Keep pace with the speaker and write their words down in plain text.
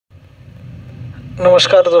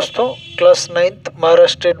नमस्कार दोस्तों, class 9th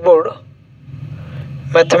Maharashtra state board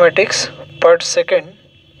mathematics part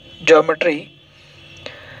second geometry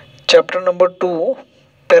chapter number 2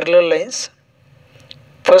 parallel lines.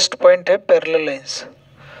 First point है parallel lines.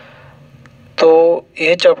 तो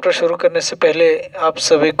यह chapter शुरू करने से पहले आप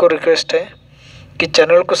सभी को रिक्वेस्ट है कि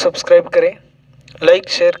चैनल को सब्सक्राइब करें, लाइक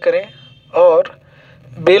शेयर करें और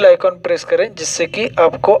बेल आइकॉन प्रेस करें, जिससे कि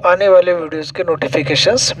आपको आने वाले वीडियोस के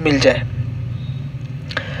नोटिफिकेशंस मिल जाए।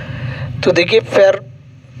 तो देखिए,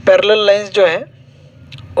 पैरेलल लाइंस जो है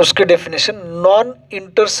उसके definition, non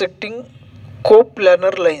intersecting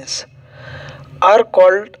coplanar lines are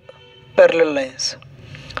called parallel lines.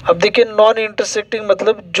 अब देखिए, नॉन इंटरसेक्टिंग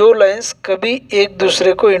मतलब जो लाइंस कभी एक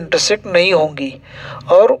दूसरे को इंटरसेक्ट नहीं होंगी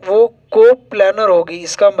और वो कोप्लानर होगी,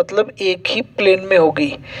 इसका मतलब एक ही प्लेन में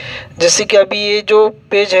होगी। जैसे कि अभी ये जो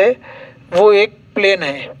पेज है वो एक प्लेन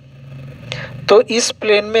है, तो इस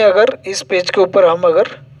प्लेन में अगर इस पेज के ऊपर हम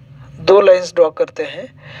अगर दो लाइंस ड्रॉ करते हैं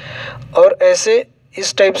और ऐसे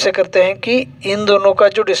इस टाइप से करते हैं कि इन दोनों का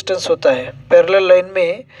जो डिस्टेंस होता है पैरेलल लाइन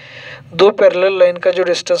में, दो पैरेलल लाइन का जो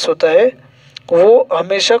डिस्टेंस होता है वो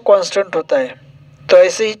हमेशा कांस्टेंट होता है। तो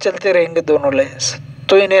ऐसे ही चलते रहेंगे दोनों लाइंस,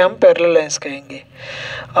 तो इन्हें हम पैरेलल लाइंस कहेंगे।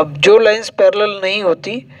 अब जो लाइंस पैरेलल नहीं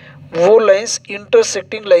होती वो लाइंस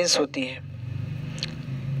इंटरसेक्टिंग लाइंस होती हैं।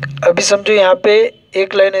 अभी समझो यहाँ पे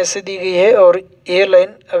एक लाइन ऐसे दी गई है और ये लाइन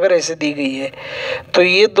अगर ऐसे दी गई है, तो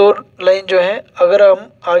ये दो लाइन जो हैं अगर हम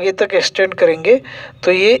आगे तक एक्सटेंड करेंगे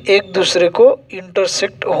तो ये एक दूसरे को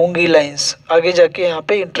इंटरसेक्ट होंगी लाइंस। आगे जाके यहाँ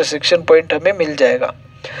पे इंटरसेक्शन पॉइंट हमें मिल जाएगा।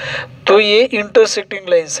 तो ये इंटरसेक्टिंग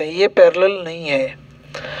लाइंस है, ये पैरेलल नहीं है।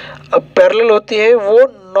 अब पैरेलल होती है वो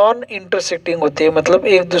नॉन इंटरसेक्टिंग होती है, मतलब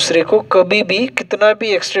एक दूसरे को कभी भी कितना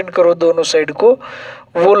भी एक्सटेंड करो दोनों साइड को,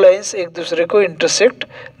 वो लाइंस एक दूसरे को इंटरसेक्ट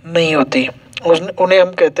नहीं होती, उन्हें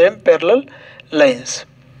हम कहते हैं पैरेलल लाइंस।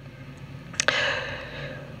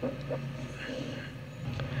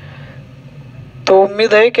 तो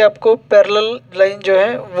उम्मीद है कि आपको पैरेलल लाइन जो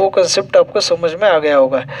है वो कंसेप्ट आपको समझ में आ गया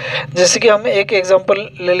होगा। जैसे कि हम एक एग्जांपल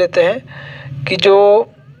ले लेते हैं कि जो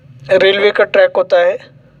रेलवे का ट्रैक होता है,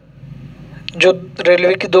 जो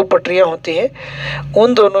रेलवे की दो पटरियां होती हैं,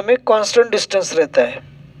 उन दोनों में कांस्टेंट डिस्टेंस रहता है,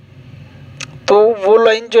 तो वो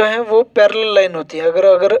लाइन जो है वो पैरेलल लाइन होती है।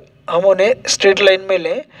 अगर हम उन्हें स्ट्रेट लाइन में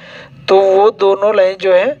लें तो वो दोनों लाइन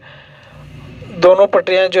जो है, दोनों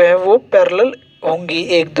पटरियां जो है वो पैरेलल होंगी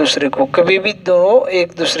एक दूसरे को, कभी भी दोनों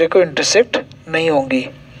एक दूसरे को इंटरसेक्ट नहीं होंगी।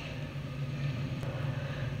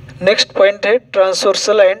 नेक्स्ट पॉइंट है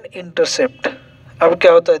ट्रांसवर्सल एंड इंटरसेप्ट। अब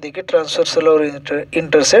क्या होता है देखिए, ट्रांसवर्सल और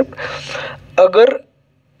इंटरसेप्ट। अगर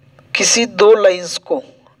किसी दो लाइंस को,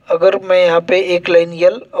 अगर मैं यहाँ पे एक लाइन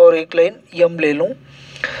यल और एक लाइन यम ले लूँ,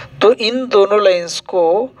 तो इन दोनों लाइंस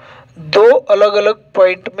को दो अलग अलग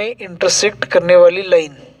पॉइंट में इंटरसेक्ट करने वाली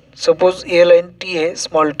लाइन, सपोज ये लाइन टी है,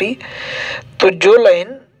 स्मॉल टी, तो जो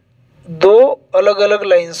लाइन दो अलग अलग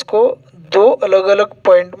लाइंस को दो अलग अलग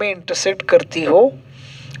पॉइंट में इंटरसेक्ट करती हो,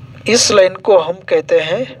 इस लाइन को हम कहते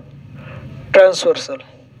हैं ट्रांसवर्सल।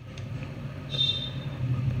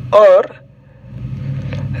 और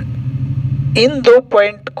इन दो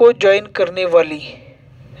पॉइंट को ज्वाइन करने वाली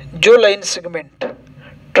जो लाइन सेगमेंट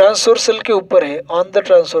ट्रांसवर्सल के ऊपर है, ऑन द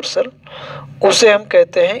ट्रांसवर्सल, उसे हम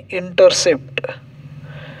कहते हैं इंटरसेप्ट।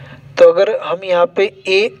 तो अगर हम यहाँ पे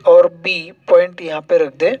ए और बी पॉइंट यहाँ पे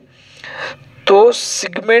रख दें, तो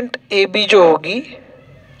सेगमेंट ए बी जो होगी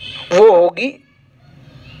वो होगी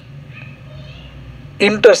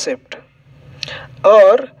इंटरसेप्ट,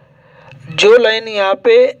 और जो लाइन यहाँ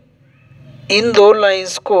पे इन दो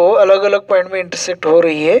लाइंस को अलग अलग पॉइंट में इंटरसेक्ट हो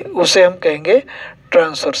रही है उसे हम कहेंगे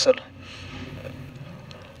ट्रांसवर्सल।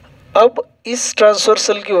 अब इस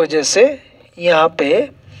ट्रांसवर्सल की वजह से यहाँ पे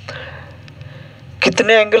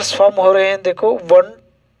कितने एंगल्स फॉर्म हो रहे हैं देखो, 1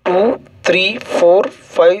 2 3 4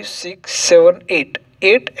 5 6 7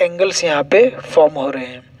 8 एंगल्स यहाँ पे फॉर्म हो रहे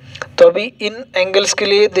हैं। तो अभी इन एंगल्स के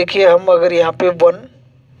लिए देखिए, हम अगर यहाँ पे 1,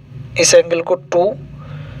 इस एंगल को 2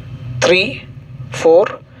 3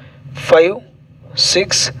 4 5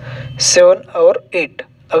 6 7 और 8,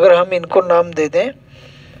 अगर हम इनको नाम दे दें,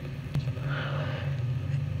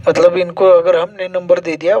 मतलब इनको अगर हमने नंबर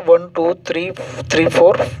दे दिया 1 2 3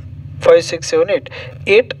 4 5 6 7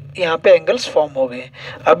 8 यहाँ पे एंगल्स फॉर्म हो गए।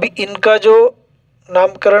 अभी इनका जो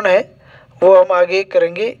नामकरण है वो हम आगे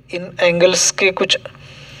करेंगे। इन एंगल्स के कुछ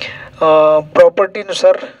प्रॉपर्टी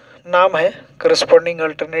अनुसार नाम है, करस्पॉन्डिंग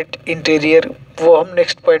अल्टरनेट इंटीरियर, वो हम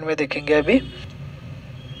नेक्स्ट पॉइंट में देखेंगे। अभी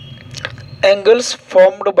angles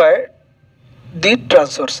formed by the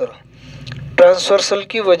transversal, transversal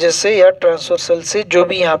की वजह से या ट्रांसवर्सल से जो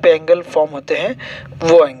भी यहाँ पे एंगल फॉर्म होते हैं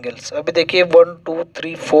वो एंगल्स। अभी देखिए 1 2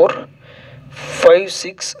 3 4 5,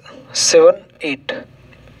 6, 7, 8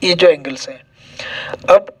 ये जो एंगल्स हैं।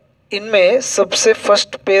 अब इनमें सबसे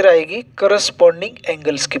फर्स्ट पेयर आएगी करस्पॉन्डिंग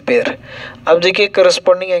एंगल्स की पेयर। अब देखिए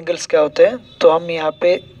करस्पॉन्डिंग एंगल्स क्या होते हैं, तो हम यहाँ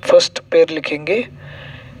पे फर्स्ट पेयर लिखेंगे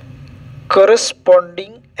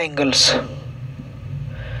करस्पॉन्डिंग एंगल्स।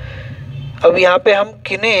 अब यहाँ पे हम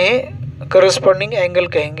किन्हें करस्पॉन्डिंग एंगल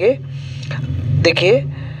कहेंगे, देखिए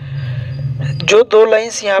जो दो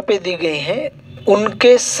लाइंस यहाँ पे दी गई हैं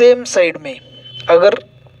उनके सेम साइड में, अगर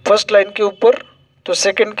फर्स्ट लाइन के ऊपर तो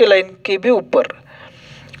सेकंड के लाइन के भी ऊपर,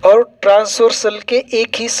 और ट्रांसवर्सल के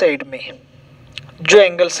एक ही साइड में जो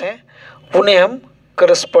एंगल्स हैं उन्हें हम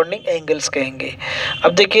करस्पॉन्डिंग एंगल्स कहेंगे।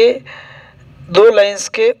 अब देखिए दो लाइंस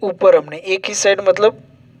के ऊपर हमने एक ही साइड, मतलब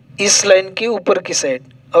इस लाइन की ऊपर की साइड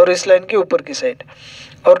और इस लाइन की ऊपर की साइड,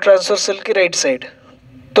 और ट्रांसवर्सल की राइट साइड,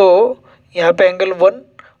 तो यहाँ पे एंगल 1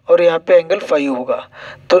 और यहाँ पे एंगल 5 होगा।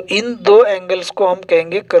 तो इन दो एंगल्स को हम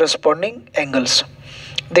कहेंगे करस्पॉन्डिंग एंगल्स।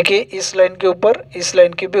 देखिए इस लाइन के ऊपर, इस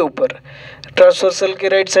लाइन के भी ऊपर, ट्रांसवर्सल के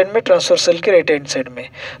राइट साइड में, ट्रांसवर्सल के राइट हैंड साइड में,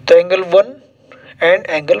 तो एंगल 1 एंड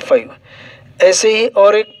एंगल 5। ऐसे ही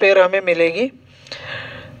और एक पेयर हमें मिलेगी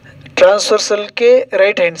ट्रांसवर्सल के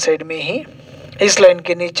राइट हैंड साइड में ही, इस लाइन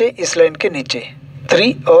के नीचे, इस लाइन के नीचे,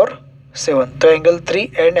 3 और 7, तो एंगल 3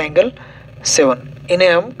 एंड एंगल 7, इन्हें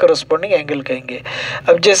हम करस्पॉन्डिंग एंगल कहेंगे।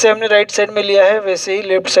 अब जैसे हमने राइट साइड में लिया है वैसे ही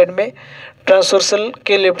लेफ्ट साइड में, ट्रांसवर्सल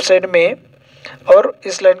के लेफ्ट साइड में और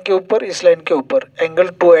इस लाइन के ऊपर, इस लाइन के ऊपर एंगल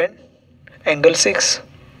 2 एंड एंगल 6,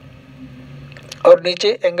 और नीचे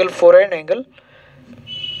एंगल 4 एंड एंगल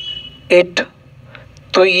 8।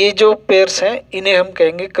 तो ये जो पेयर्स हैं इन्हें हम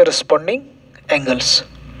कहेंगे करस्पॉन्डिंग एंगल्स।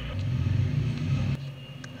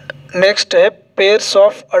 नेक्स्ट है pairs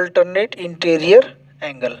of alternate interior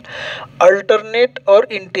angle. Alternate और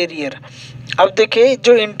इंटीरियर, अब देखिए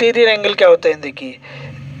जो इंटीरियर एंगल क्या होते हैं, देखिए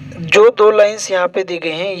जो दो लाइंस यहाँ पे दी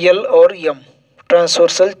गई हैं यल और यम,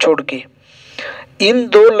 ट्रांसवर्सल छोड़ के, इन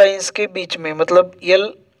दो लाइंस के बीच में, मतलब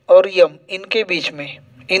यल और यम इनके बीच में,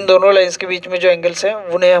 इन दोनों लाइंस के बीच में जो एंगल्स हैं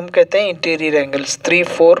उन्हें हम कहते हैं इंटीरियर एंगल्स। 3,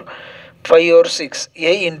 4, 5 और 6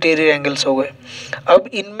 यही इंटीरियर एंगल्स हो गए। अब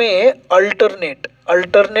इनमें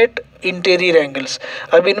अल्टरनेट इंटीरियर एंगल्स,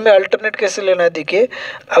 अब इनमें अल्टरनेट कैसे लेना है, देखिए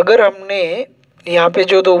अगर हमने यहाँ पे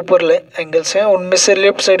जो दो ऊपर एंगल्स हैं उनमें से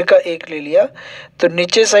लेफ्ट साइड का एक ले लिया, तो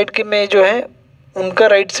नीचे साइड के में जो है उनका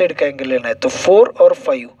राइट साइड का एंगल लेना है। तो 4 और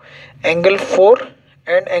 5, एंगल 4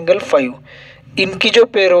 एंड एंगल 5, इनकी जो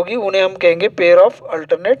पेयर होगी उन्हें हम कहेंगे pair of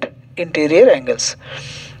alternate interior angles.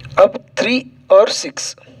 अब 3 और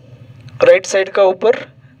 6, राइट साइड का ऊपर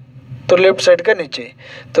तो लेफ्ट साइड का नीचे,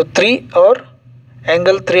 तो 3 और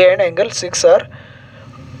angle 3 and angle 6 are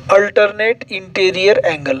alternate interior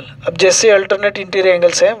angle. अब जैसे अल्टरनेट इंटीरियर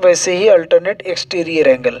एंगल्स हैं वैसे ही अल्टरनेट एक्सटीरियर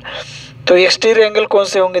एंगल। तो एक्सटीरियर एंगल कौन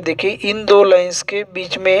से होंगे, देखिए इन दो लाइंस के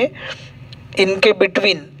बीच में, इनके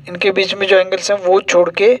बिटवीन, इनके बीच में जो एंगल्स हैं वो छोड़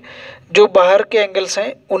के जो बाहर के एंगल्स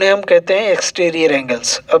हैं उन्हें हम कहते हैं एक्सटीरियर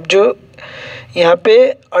एंगल्स। अब जो यहाँ पे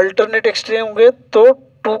अल्टरनेट एक्सटीरियर होंगे तो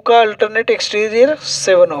 2 का अल्टरनेट एक्सटीरियर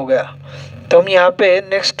 7 हो गया, तो हम यहाँ पे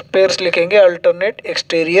नेक्स्ट पेयर्स लिखेंगे अल्टरनेट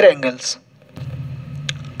एक्सटीरियर एंगल्स।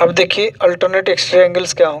 अब देखिए अल्टरनेट एक्सटीरियर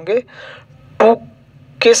एंगल्स क्या होंगे, 2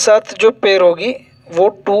 के साथ जो पेयर होगी वो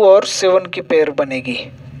 2 और 7 की पेयर बनेगी,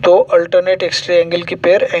 तो अल्टरनेट एक्सटीरियर एंगल की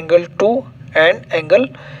पेयर एंगल 2 एंड एंगल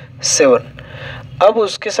 7। अब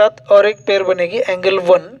उसके साथ और एक पेयर बनेगी एंगल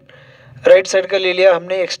 1, राइट साइड का ले लिया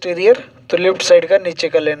हमने एक्सटीरियर, तो लेफ्ट साइड का नीचे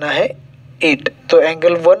का लेना है 8, तो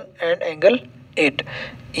एंगल 1 एंड एंगल 8,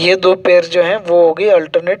 ये दो पेयर जो हैं वो हो गई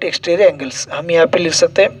अल्टरनेट एक्सटीरियर एंगल्स। हम यहाँ पे लिख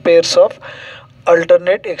सकते हैं pairs of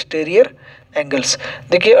alternate exterior angles.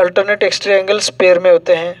 देखिए अल्टरनेट एक्सटीरियर एंगल्स पेयर में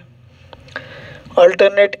होते हैं,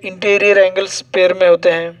 अल्टरनेट इंटीरियर एंगल्स पेयर में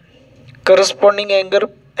होते हैं, करस्पॉन्डिंग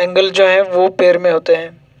एंगल जो है वो पेयर में होते हैं।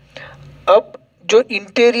 अब जो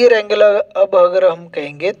इंटीरियर एंगल अब अगर हम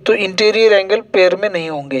कहेंगे तो इंटीरियर एंगल पेयर में नहीं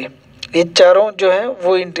होंगे, ये चारों जो हैं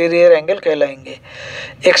वो इंटीरियर एंगल कहलाएंगे।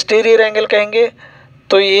 एक्सटीरियर एंगल कहेंगे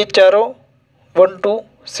तो ये चारों 1, 2,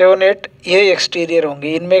 7, 8 ये एक्सटीरियर होंगे,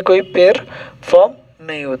 इनमें कोई पेयर फॉर्म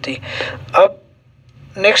नहीं होती। अब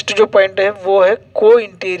नेक्स्ट जो पॉइंट है वो है को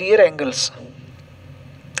इंटीरियर एंगल्स।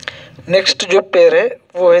 नेक्स्ट जो पेयर है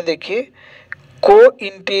वो है देखिए को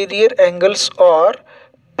इंटीरियर एंगल्स और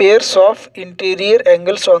pairs of interior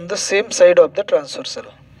angles on the same side of the transversal.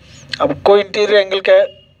 अब को इंटीरियर एंगल क्या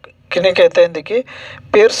किन्हें कहते हैं, देखिए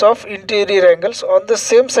pairs of interior angles on the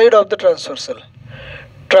same side of the transversal,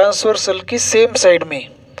 transversal की सेम साइड में।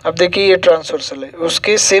 अब देखिए ये ट्रांसवर्सल है,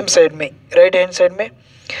 उसके सेम साइड में, राइट हैंड साइड में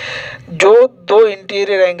जो दो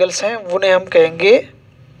इंटीरियर एंगल्स हैं उन्हें हम कहेंगे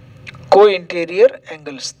को इंटीरियर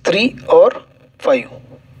एंगल्स। 3 और 5,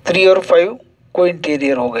 3 और 5 को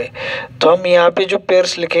इंटीरियर हो गए। तो हम यहाँ पे जो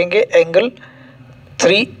पेयर्स लिखेंगे एंगल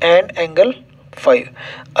 3 एंड एंगल 5।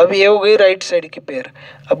 अब ये हो गई राइट साइड की पेयर।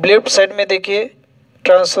 अब लेफ्ट साइड में देखिए,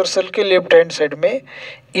 ट्रांसवर्सल के लेफ्ट हैंड साइड में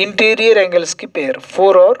इंटीरियर एंगल्स की पेयर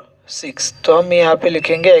 4 और 6। तो हम यहाँ पे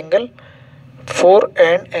लिखेंगे एंगल 4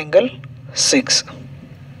 एंड एंगल 6।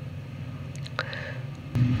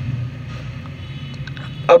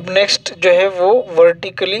 अब नेक्स्ट जो है वो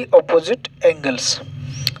वर्टिकली ऑपोजिट एंगल्स।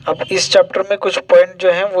 अब इस चैप्टर में कुछ पॉइंट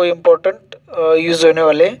जो हैं वो इम्पोर्टेंट यूज़ होने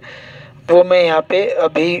वाले हैं, वो मैं यहाँ पे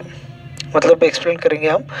अभी मतलब एक्सप्लेन करेंगे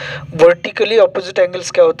हम। वर्टिकली ऑपोजिट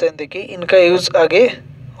एंगल्स क्या होते हैं, देखिए इनका यूज़ आगे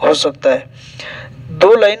हो सकता है।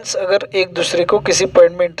 दो लाइंस अगर एक दूसरे को किसी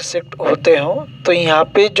पॉइंट में इंटरसेक्ट होते हों तो यहाँ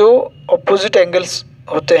पे जो ऑपोजिट एंगल्स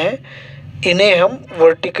होते हैं इन्हें हम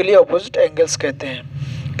वर्टिकली ऑपोजिट एंगल्स कहते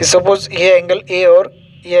हैं। कि सपोज ये एंगल ए और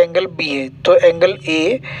ये एंगल बी है, तो एंगल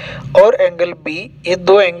ए और एंगल बी ये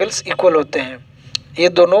दो एंगल्स इक्वल होते हैं, ये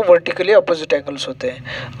दोनों वर्टिकली अपोजिट एंगल्स होते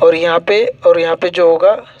हैं। और यहाँ पे जो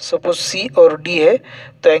होगा, सपोज सी और डी है,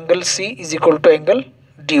 तो angle C is equal to angle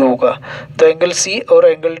D होगा। तो एंगल सी और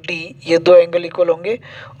एंगल डी ये दो एंगल इक्वल होंगे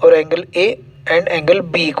और angle A and angle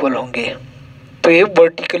B equal होंगे, तो ये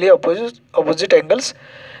वर्टिकली अपोजिट एंगल्स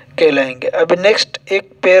कहलाएंगे। अभी नेक्स्ट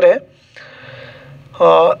एक पेयर है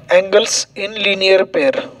एंगल्स इन लीनियर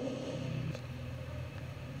पेयर।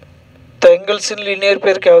 तो एंगल्स इन लीनियर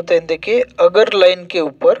पेयर क्या होते हैं, देखिए अगर लाइन के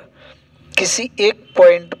ऊपर किसी एक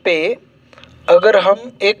पॉइंट पे अगर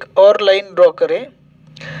हम एक और लाइन ड्रॉ करें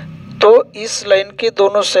तो इस लाइन के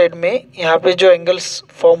दोनों साइड में यहाँ पे जो एंगल्स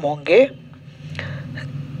फॉर्म होंगे,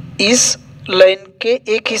 इस लाइन के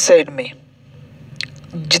एक ही साइड में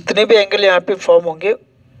जितने भी एंगल यहाँ पे फॉर्म होंगे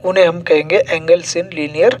उन्हें हम कहेंगे एंगल्स इन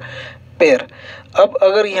लीनियर पेयर। अब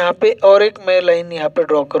अगर यहाँ पे और एक मैं लाइन यहाँ पे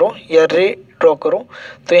ड्रॉ करूँ या रे ड्रॉ करूँ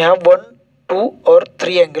तो यहाँ 1, 2 और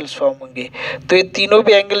 3 एंगल्स फॉर्म होंगे। तो ये तीनों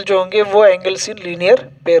भी एंगल जो होंगे वो एंगल्स इन लीनियर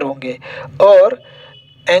पेयर होंगे। और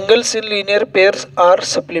angles in linear pairs are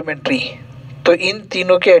supplementary. तो इन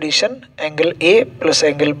तीनों के addition angle A plus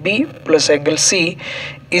angle B plus angle C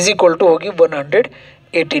is equal to होगी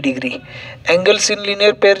 180 degree. Angles in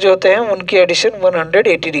linear pair जो होते हैं उनकी एडिशन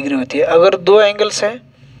 180 डिग्री होती है। अगर दो एंगल्स हैं,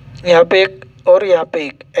 यहाँ पे एक और यहाँ पे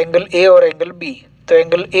एक, एंगल ए और एंगल बी, तो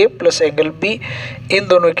angle A plus angle be in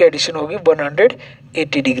दोनों की एडिशन होगी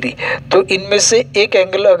 180 डिग्री। तो इनमें से एक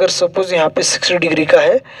एंगल अगर सपोज यहाँ पे 60 डिग्री का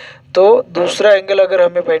है, तो दूसरा एंगल अगर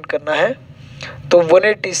हमें फाइंड करना है तो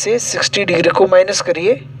 180 से 60 डिग्री को माइनस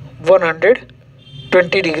करिए,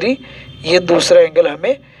 120 डिग्री ये दूसरा एंगल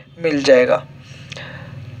हमें मिल जाएगा।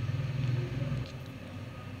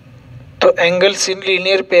 तो angles in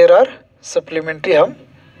linear pair are supplementary हम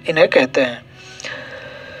इन्हें कहते हैं।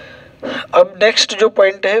 अब नेक्स्ट जो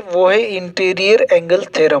पॉइंट है वो है इंटीरियर एंगल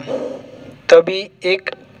थ्योरम। तभी एक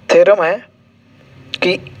थ्योरम है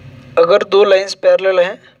कि अगर दो लाइंस पैरेलल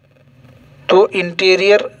हैं तो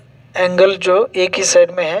इंटीरियर एंगल जो एक ही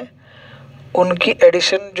साइड में है उनकी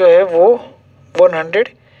एडिशन जो है वो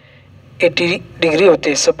 180 डिग्री होती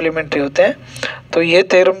है, सप्लीमेंट्री होते हैं। तो ये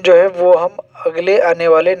थ्योरम जो है वो हम अगले आने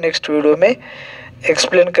वाले नेक्स्ट वीडियो में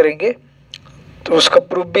एक्सप्लेन करेंगे, तो उसका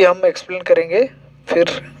प्रूफ भी हम एक्सप्लेन करेंगे। फिर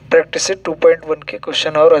प्रैक्टिस से 2.1 के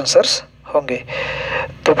क्वेश्चन और आंसर्स होंगे।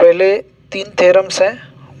 तो पहले 3 थ्योरम्स हैं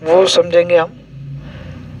वो समझेंगे हम।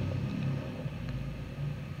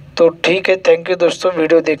 तो ठीक है, थैंक यू दोस्तों,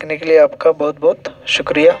 वीडियो देखने के लिए आपका बहुत बहुत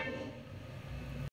शुक्रिया।